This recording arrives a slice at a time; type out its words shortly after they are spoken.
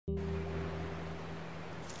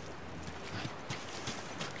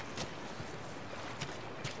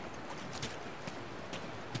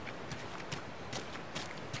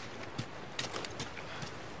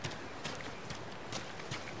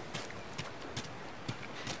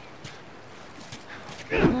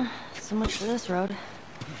So much for this road.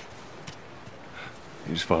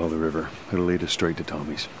 You just follow the river. It'll lead us straight to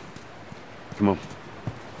Tommy's. Come on.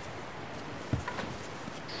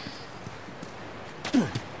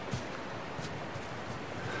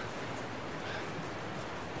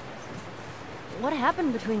 What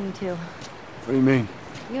happened between you two? What do you mean?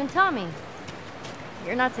 You and Tommy.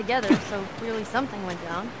 You're not together, so clearly something went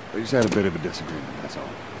down. We just had a bit of a disagreement, that's all.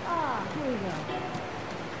 Ah, here we go.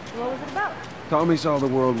 What was it about? Tommy saw the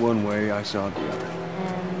world one way, I saw it the other.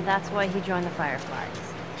 And that's why he joined the Fireflies.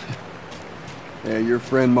 Yeah, your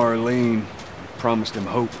friend Marlene promised him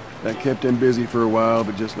hope. That kept him busy for a while,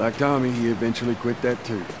 but just like Tommy, he eventually quit that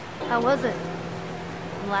too. How was it?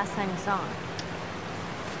 The last time you saw him?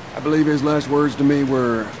 I believe his last words to me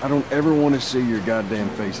were, I don't ever want to see your goddamn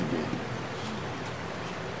face again.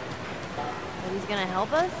 But he's gonna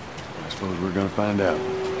help us? I suppose we're gonna find out.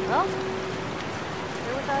 Well,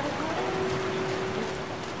 here without his help.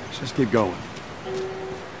 Let's just keep going.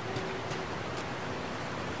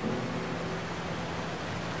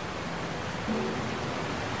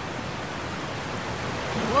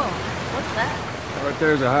 Whoa, what's that? Right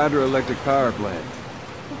there's a hydroelectric power plant.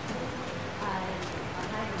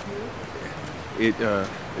 It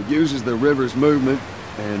uses the river's movement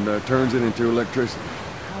and turns it into electricity.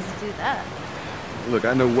 How's it do that? Look,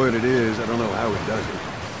 I know what it is. I don't know how it does it.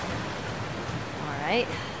 All right.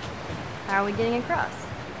 How are we getting across?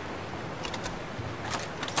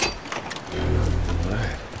 All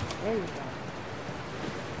right. There you go.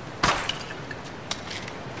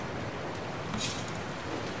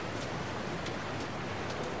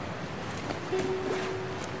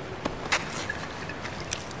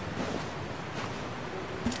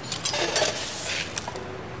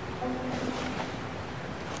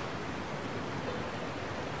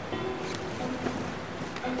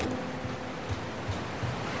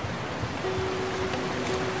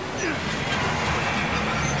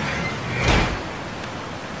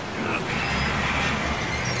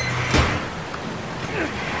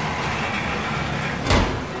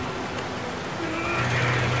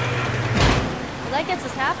 That gets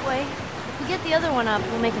us halfway. If we get the other one up,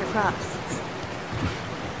 we'll make it across.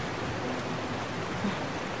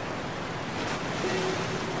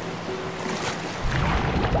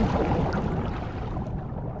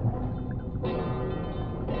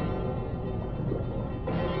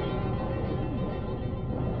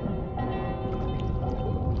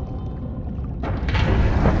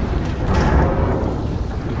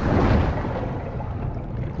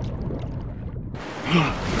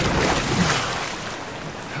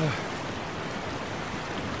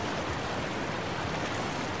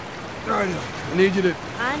 Right up. I need you to...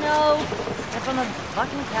 I know. Step on the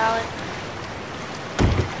fucking pallet.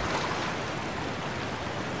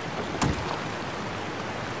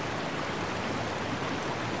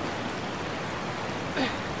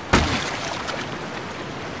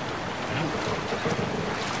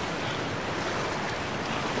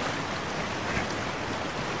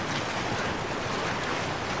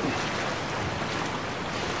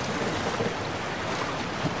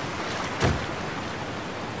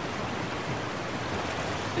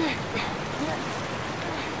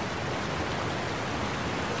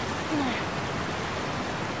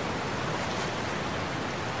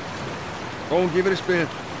 Go on, give it a spin.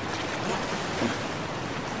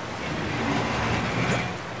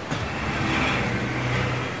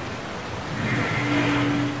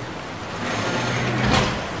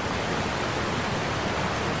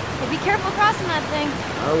 Hey, be careful crossing that thing.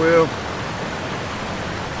 I will.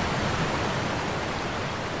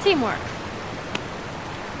 Teamwork.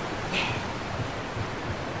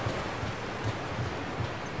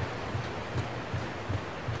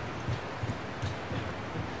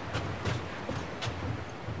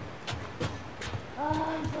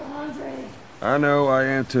 Oh, I'm so hungry. I know, I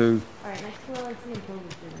am too. Alright, next to let's see Toby's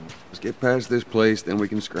doing. Let's get past this place, then we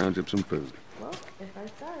can scrounge up some food. Well, if I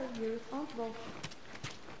starve, you're responsible.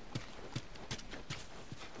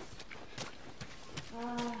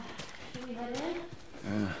 Should we head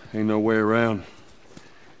in? Ain't no way around.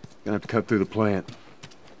 Gonna have to cut through the plant.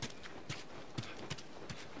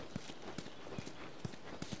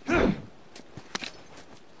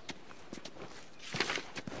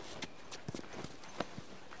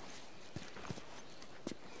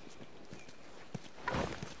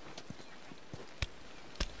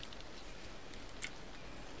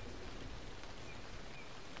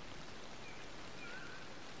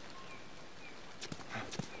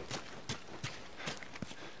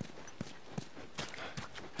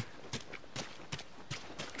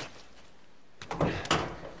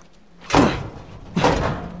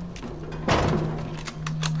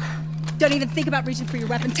 Don't even think about reaching for your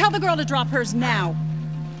weapon. Tell the girl to drop hers now.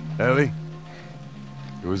 Ellie?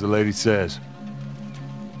 Do as the lady says.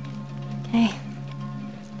 Hey.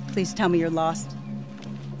 Please tell me you're lost.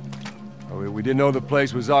 Oh, we didn't know the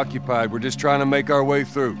place was occupied. We're just trying to make our way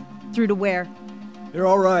through. Through to where? They're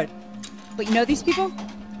all right. But you know these people?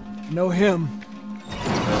 Know him.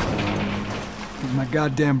 He's my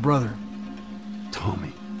goddamn brother.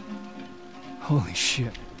 Tommy. Holy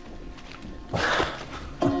shit. How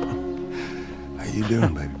you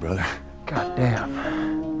doing, baby brother?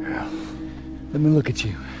 Goddamn. Yeah. Let me look at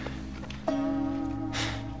you.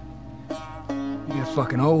 You get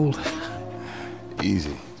fucking old.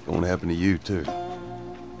 Easy. It's going to happen to you, too.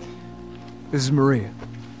 This is Maria.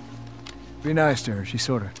 Be nice to her. She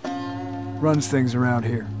sort of runs things around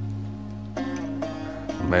here.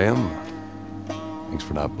 Ma'am, thanks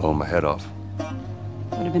for not blowing my head off.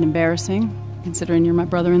 Would have been embarrassing, considering you're my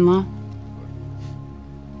brother-in-law.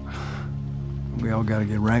 We all gotta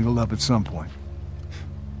get wrangled up at some point.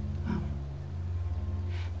 Oh.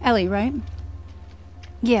 Ellie, right?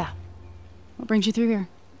 Yeah. What brings you through here?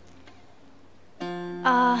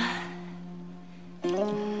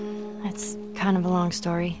 It's kind of a long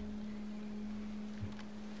story.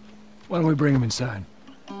 Why don't we bring him inside?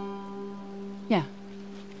 Yeah.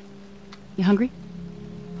 You hungry?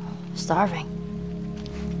 Starving.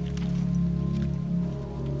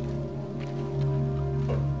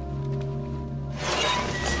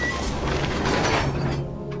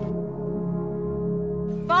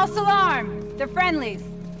 False alarm! They're friendlies.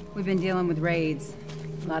 We've been dealing with raids.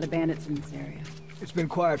 A lot of bandits in this area. It's been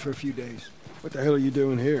quiet for a few days. What the hell are you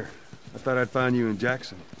doing here? I thought I'd find you in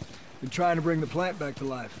Jackson. Been trying to bring the plant back to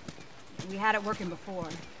life. We had it working before,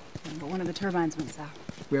 but one of the turbines went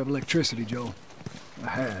south. We have electricity, Joel. I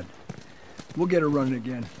had. We'll get her running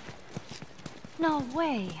again. No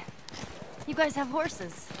way. You guys have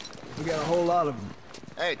horses. We got a whole lot of them.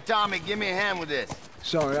 Hey, Tommy, give me a hand with this.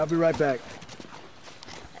 Sorry, I'll be right back.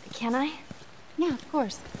 Can I? Yeah, of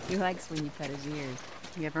course. He likes when you cut his ears.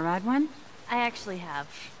 You ever ride one? I actually have.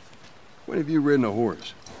 When have you ridden a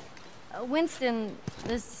horse? Winston,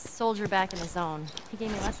 this soldier back in the zone, he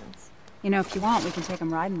gave me lessons. You know, if you want, we can take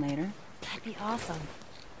him riding later. That'd be awesome.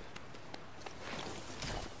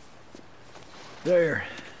 There.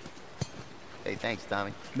 Hey, thanks,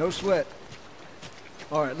 Tommy. No sweat.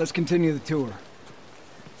 All right, let's continue the tour.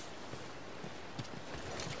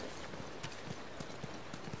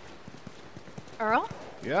 Earl?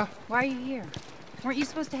 Yeah? Why are you here? Weren't you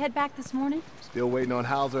supposed to head back this morning? Still waiting on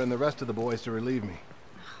Hauser and the rest of the boys to relieve me.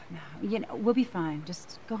 No, you know, we'll be fine.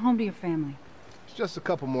 Just go home to your family. It's just a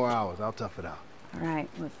couple more hours. I'll tough it out. All right,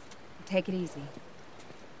 well, take it easy.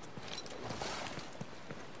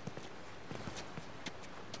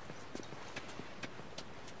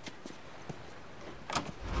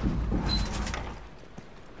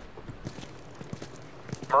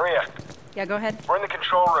 Maria, Yeah, go ahead. we're in the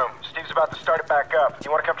control room. Steve's about to start it back up.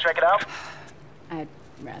 You want to come check it out? I'd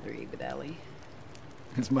rather eat with Ellie.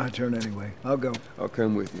 It's my turn anyway. I'll go. I'll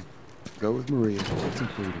come with you. Go with Maria. Put some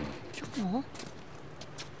food in. Joel?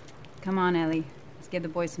 Come on, Ellie. Let's give the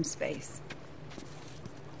boys some space.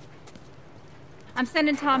 I'm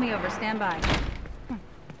sending Tommy over. Stand by.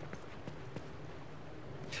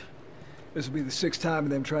 This will be the 6th time of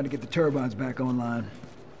them trying to get the turbines back online.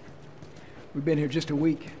 We've been here just a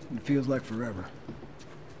week, and it feels like forever.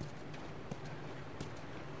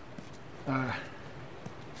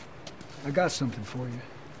 I got something for you.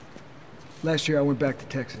 Last year I went back to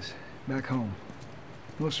Texas, back home.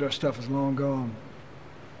 Most of our stuff is long gone.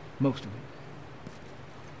 Most of it.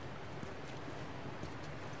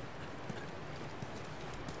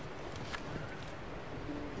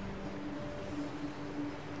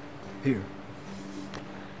 Here.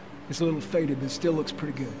 It's a little faded, but it still looks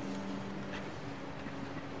pretty good.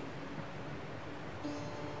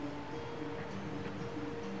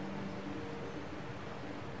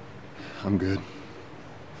 I'm good.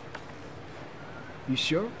 You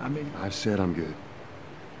sure? I mean... I've said I'm good.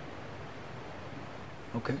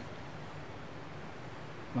 Okay.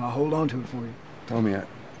 I'll hold on to it for you. Tommy,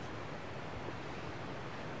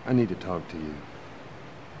 I need to talk to you.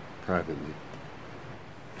 Privately.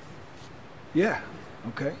 Yeah,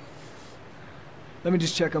 okay. Let me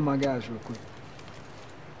just check on my guys real quick.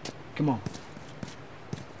 Come on.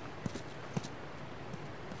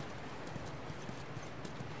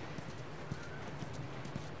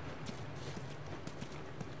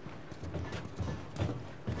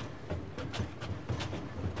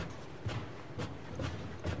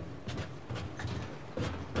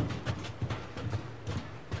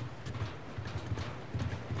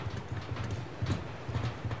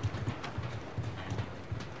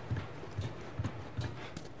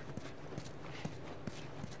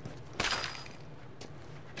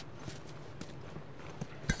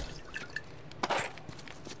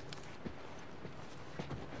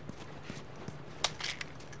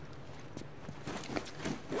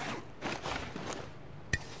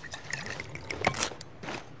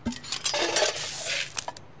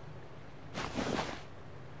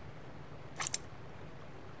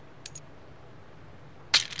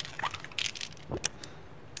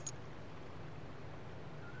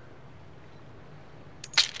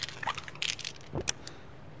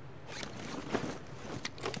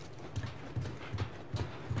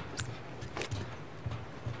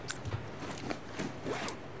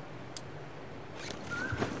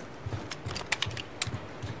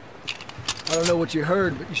 I don't know what you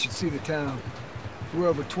heard, but you should see the town. We're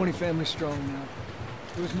over 20 families strong now.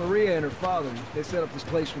 It was Maria and her father. They set up this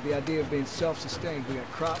place with the idea of being self-sustained. We got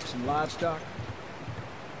crops and livestock.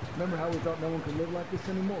 Remember how we thought no one could live like this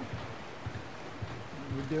anymore?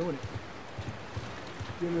 We're doing it.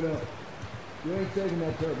 Give it up. You ain't taking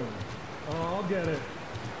that turbo. Oh, I'll get it.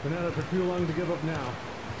 Been at it for too long to give up now.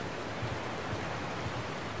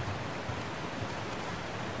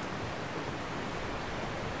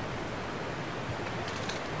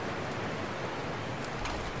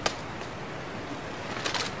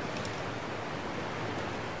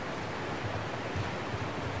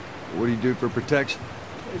 What do you do for protection?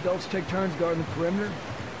 The adults take turns guarding the perimeter.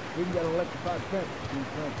 We got an electrified fence between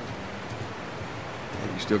fronts.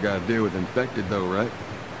 You still gotta deal with infected though, right?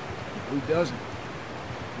 Who doesn't?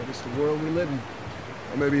 But it's the world we live in.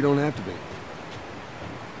 Or maybe you don't have to be. You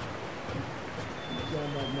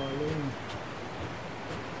sound like Marlene.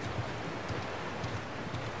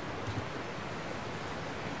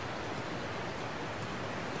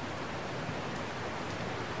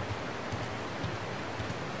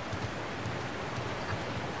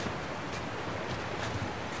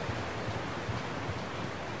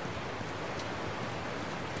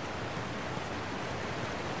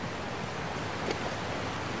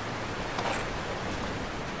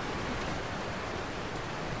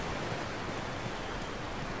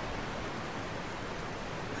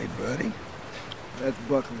 Hey, buddy. That's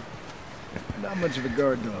Buckley. Not much of a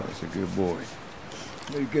guard dog. That's a good boy.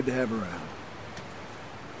 Very good to have around.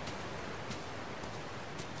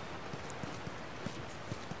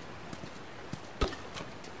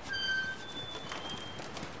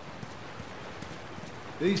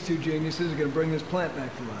 These two geniuses are gonna bring this plant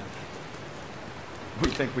back to life. We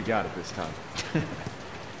think we got it this time.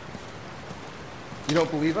 You don't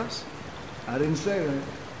believe us? I didn't say that.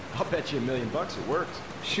 I'll bet you $1 million it works.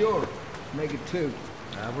 Sure. Make it two.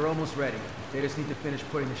 We're almost ready. They just need to finish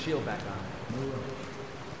putting the shield back on.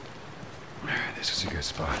 This is a good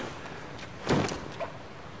spot.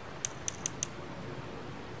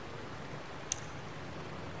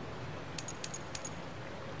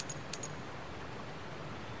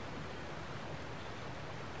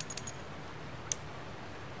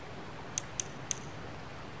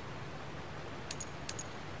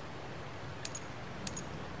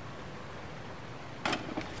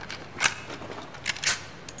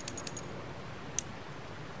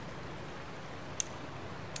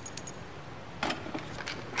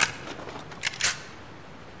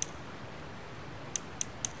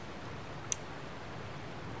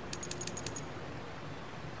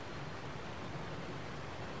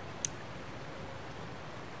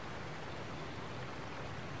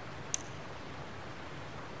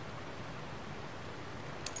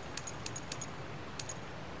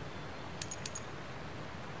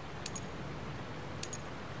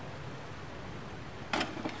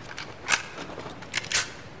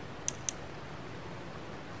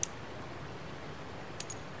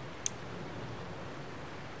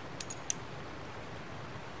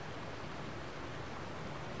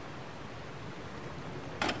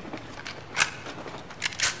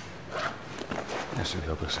 That should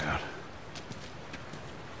help us out.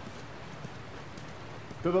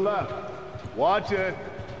 To the left. Watch it.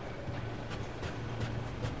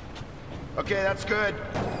 Okay, that's good.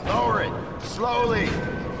 Lower it. Slowly.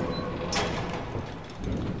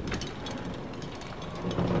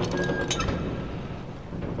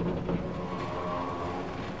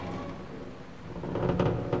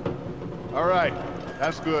 All right.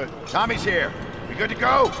 That's good. Tommy's here. We good to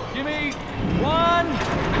go? Give me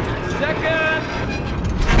 1 second.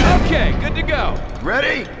 Okay, good to go.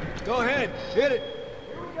 Ready? Go ahead. Hit it.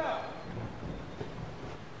 Here we go.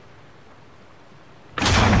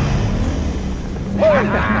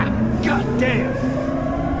 God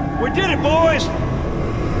damn! We did it, boys!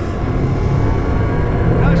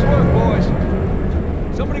 Nice work, boys.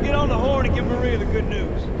 Somebody get on the horn and give Maria the good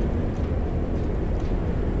news.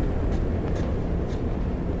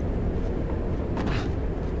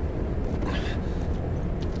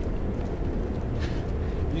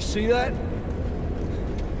 You see that?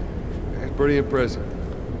 That's pretty impressive.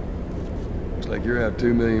 Looks like you're out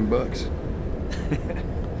 $2 million.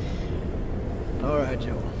 All right,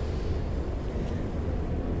 Joel.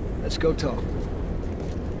 Let's go talk.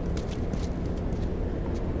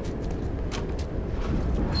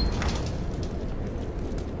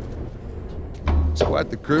 It's quite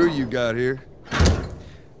the crew you got here.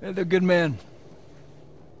 Yeah, they're good men.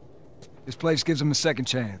 This place gives them a second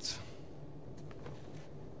chance.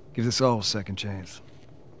 Gives us all a second chance.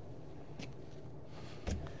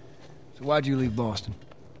 So why'd you leave Boston?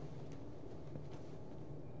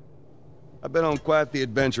 I've been on quite the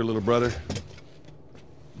adventure, little brother.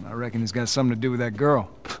 I reckon it's got something to do with that girl.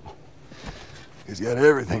 It's got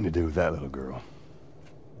everything to do with that little girl.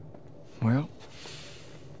 Well,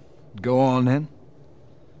 go on then.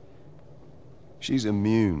 She's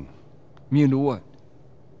immune. Immune to what?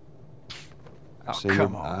 Oh, Seen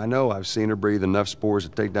come her, on. I know, I've seen her breathe enough spores to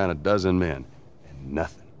take down a dozen men. And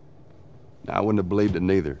nothing. Now, I wouldn't have believed it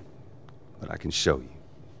neither. But I can show you.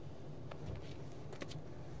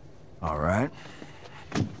 All right.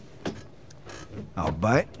 I'll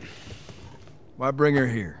bite. Why bring her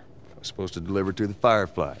here? I was supposed to deliver to the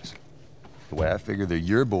Fireflies. The way I figure they're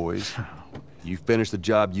your boys. You finish the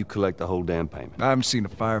job, you collect the whole damn payment. I haven't seen a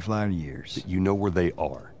Firefly in years. You know where they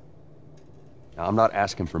are. Now, I'm not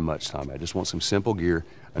asking for much, Tommy. I just want some simple gear,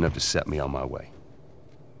 enough to set me on my way.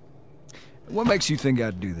 What makes you think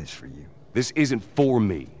I'd do this for you? This isn't for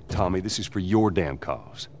me, Tommy. This is for your damn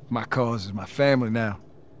cause. My cause is my family now.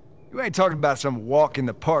 You ain't talking about some walk in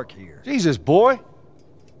the park here. Jesus, boy.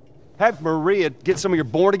 Have Maria get some of your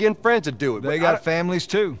born-again friends to do it. They got families,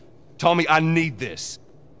 too. Tommy, I need this.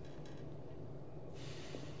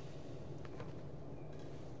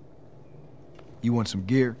 You want some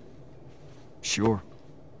gear? Sure.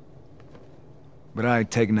 But I ain't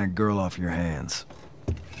taking that girl off your hands.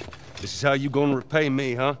 This is how you gonna repay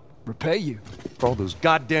me, huh? Repay you? For all those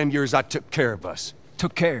goddamn years I took care of us.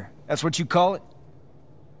 Took care? That's what you call it?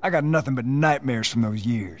 I got nothing but nightmares from those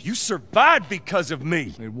years. You survived because of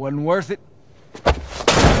me. It wasn't worth it?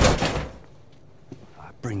 I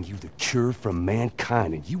bring you the cure from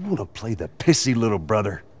mankind, and you want to play the pissy little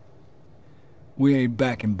brother. We ain't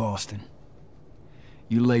back in Boston.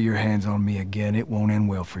 You lay your hands on me again, it won't end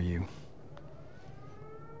well for you.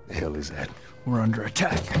 The hell is that? We're under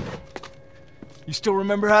attack. You still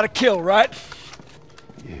remember how to kill, right?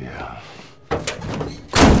 Yeah.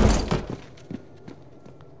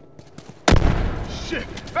 Shit!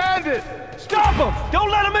 Bandit! Stop him! Don't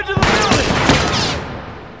let him into the building!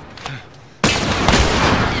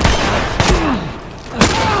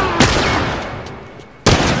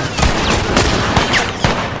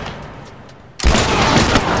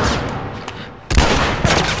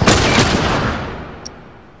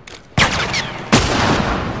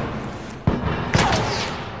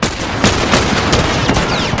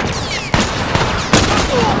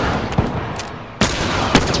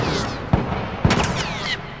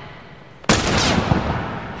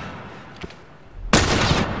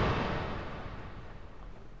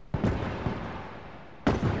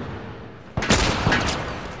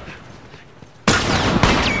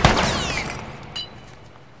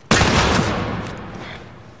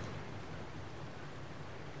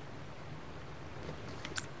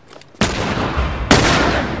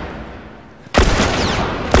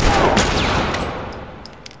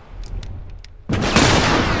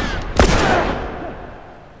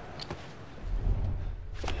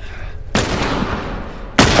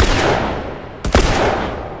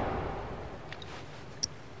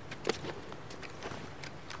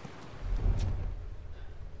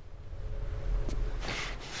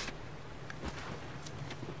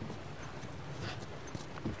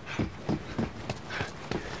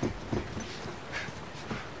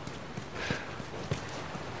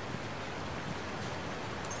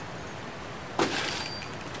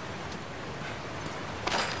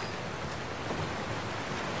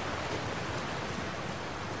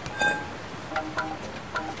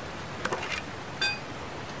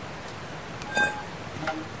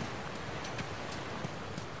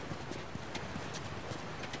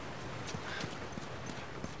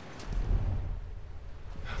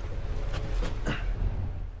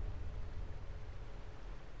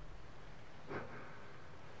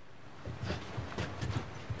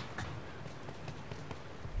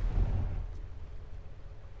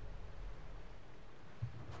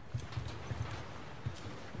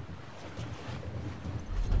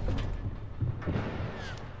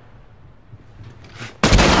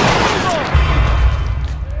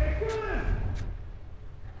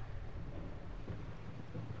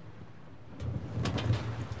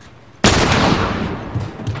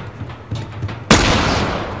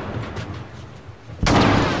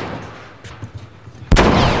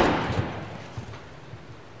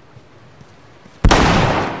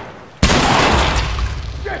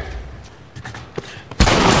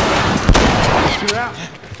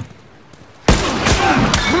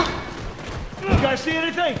 You guys see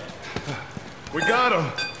anything? We got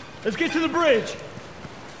him. Let's get to the bridge.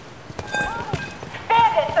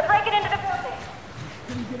 Bandits! They're breaking into the building!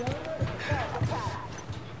 Can you get out of there?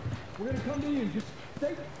 We're gonna come to you. Just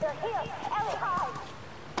stay. They're here! Ellie,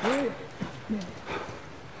 hide! Here.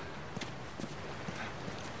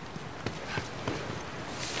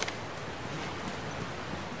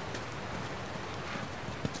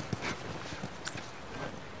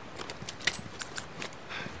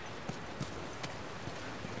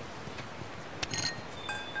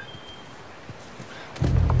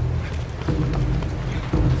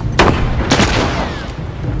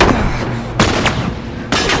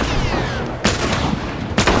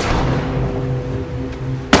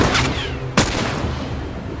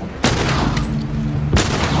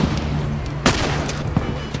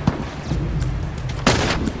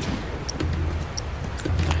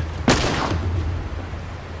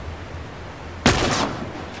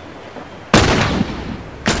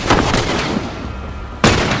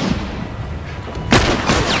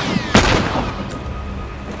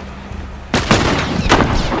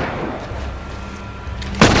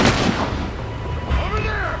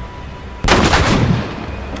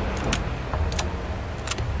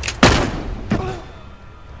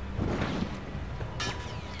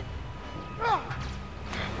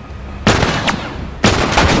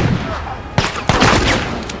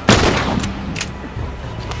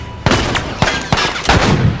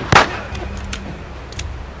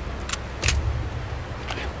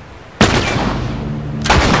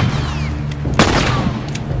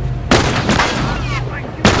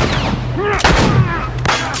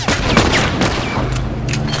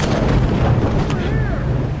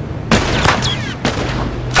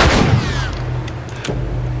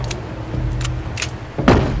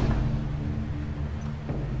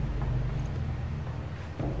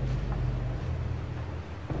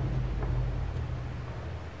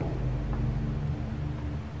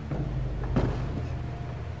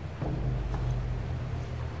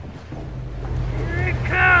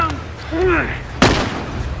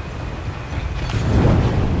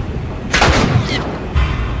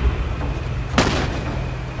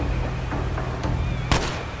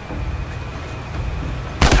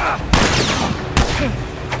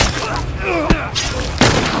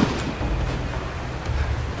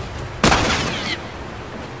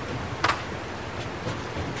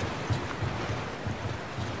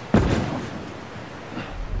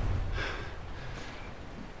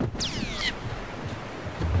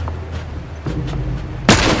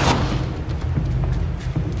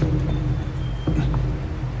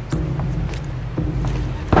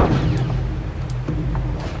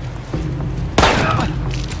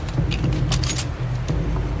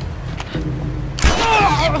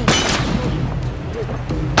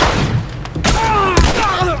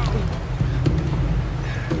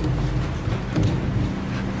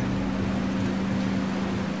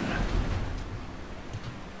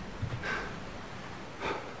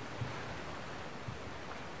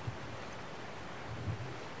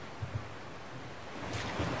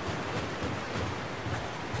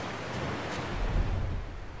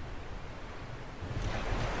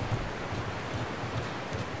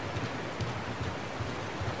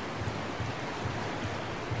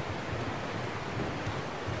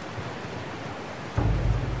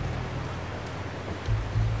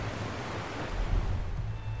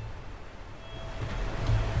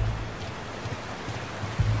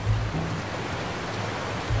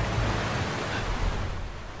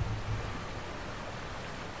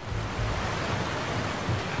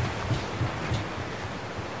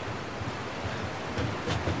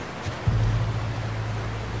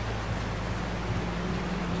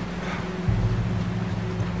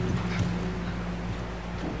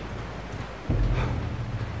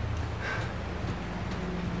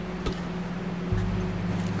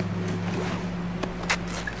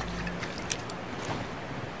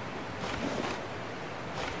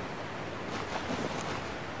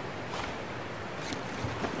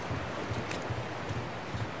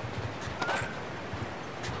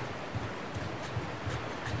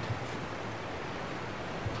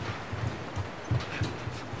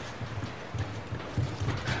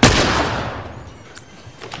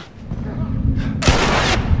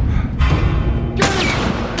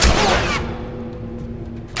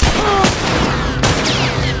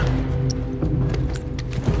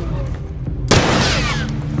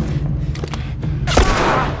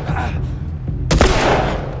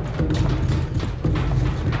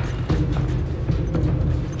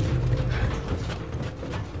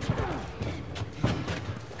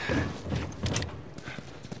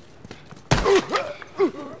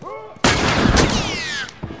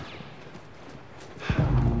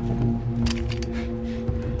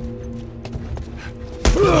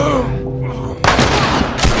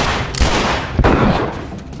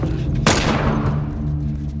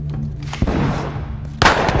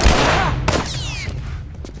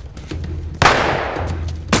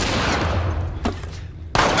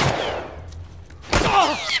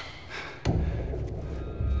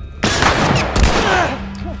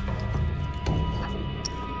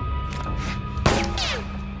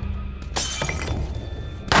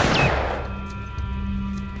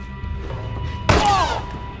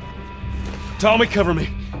 Tommy, cover me.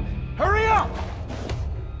 Hurry up!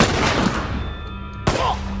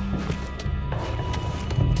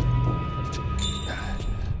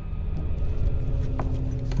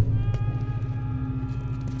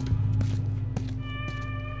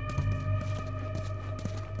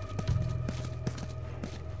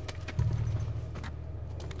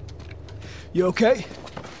 You okay?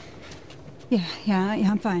 Yeah,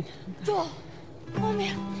 I'm fine. Joel! Oh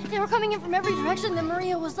man, they were coming in from every direction, then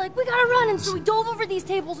Maria was like, we gotta run, and so we dove over these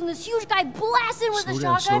tables, and this huge guy blasted with a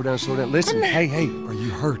shotgun. Slow down. Listen, hey, are you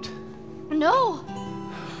hurt? No!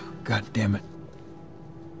 God damn it.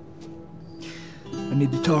 I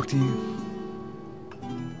need to talk to you.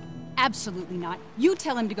 Absolutely not. You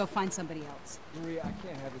tell him to go find somebody else. Maria, I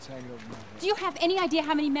can't have this hanging over my head. Do you have any idea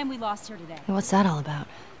how many men we lost here today? Hey, what's that all about?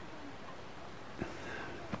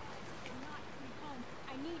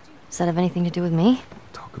 Does that have anything to do with me?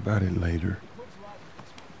 Talk about it later.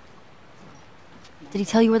 Did he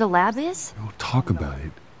tell you where the lab is? We'll talk about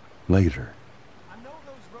it later.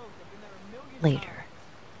 Later.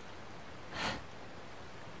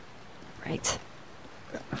 Right.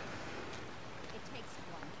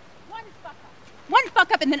 One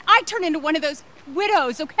fuck up and then I turn into one of those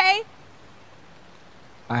widows, okay?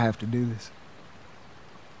 I have to do this.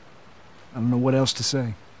 I don't know what else to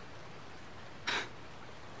say.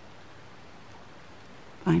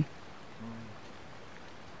 Fine.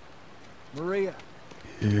 Maria.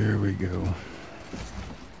 Here we go.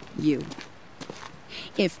 You.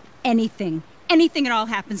 If anything at all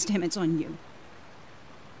happens to him, it's on you.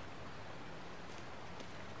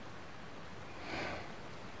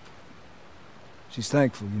 She's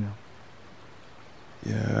thankful, you know.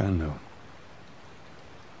 Yeah, I know.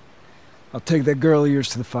 I'll take that girl of yours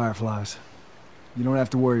to the Fireflies. You don't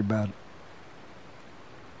have to worry about it.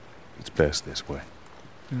 It's best this way.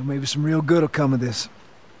 You know, maybe some real good will come of this.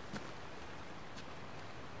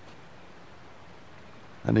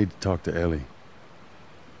 I need to talk to Ellie.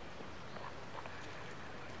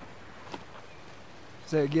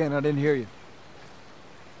 Say again, I didn't hear you.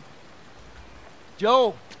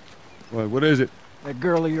 Joe! What is it? That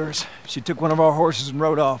girl of yours. She took one of our horses and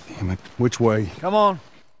rode off. Damn it. Which way? Come on.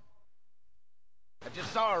 I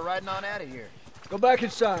just saw her riding on out of here. Go back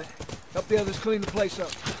inside. Help the others clean the place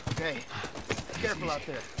up. Okay. Careful out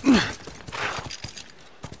there.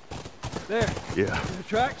 There. Yeah. See the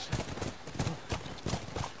tracks?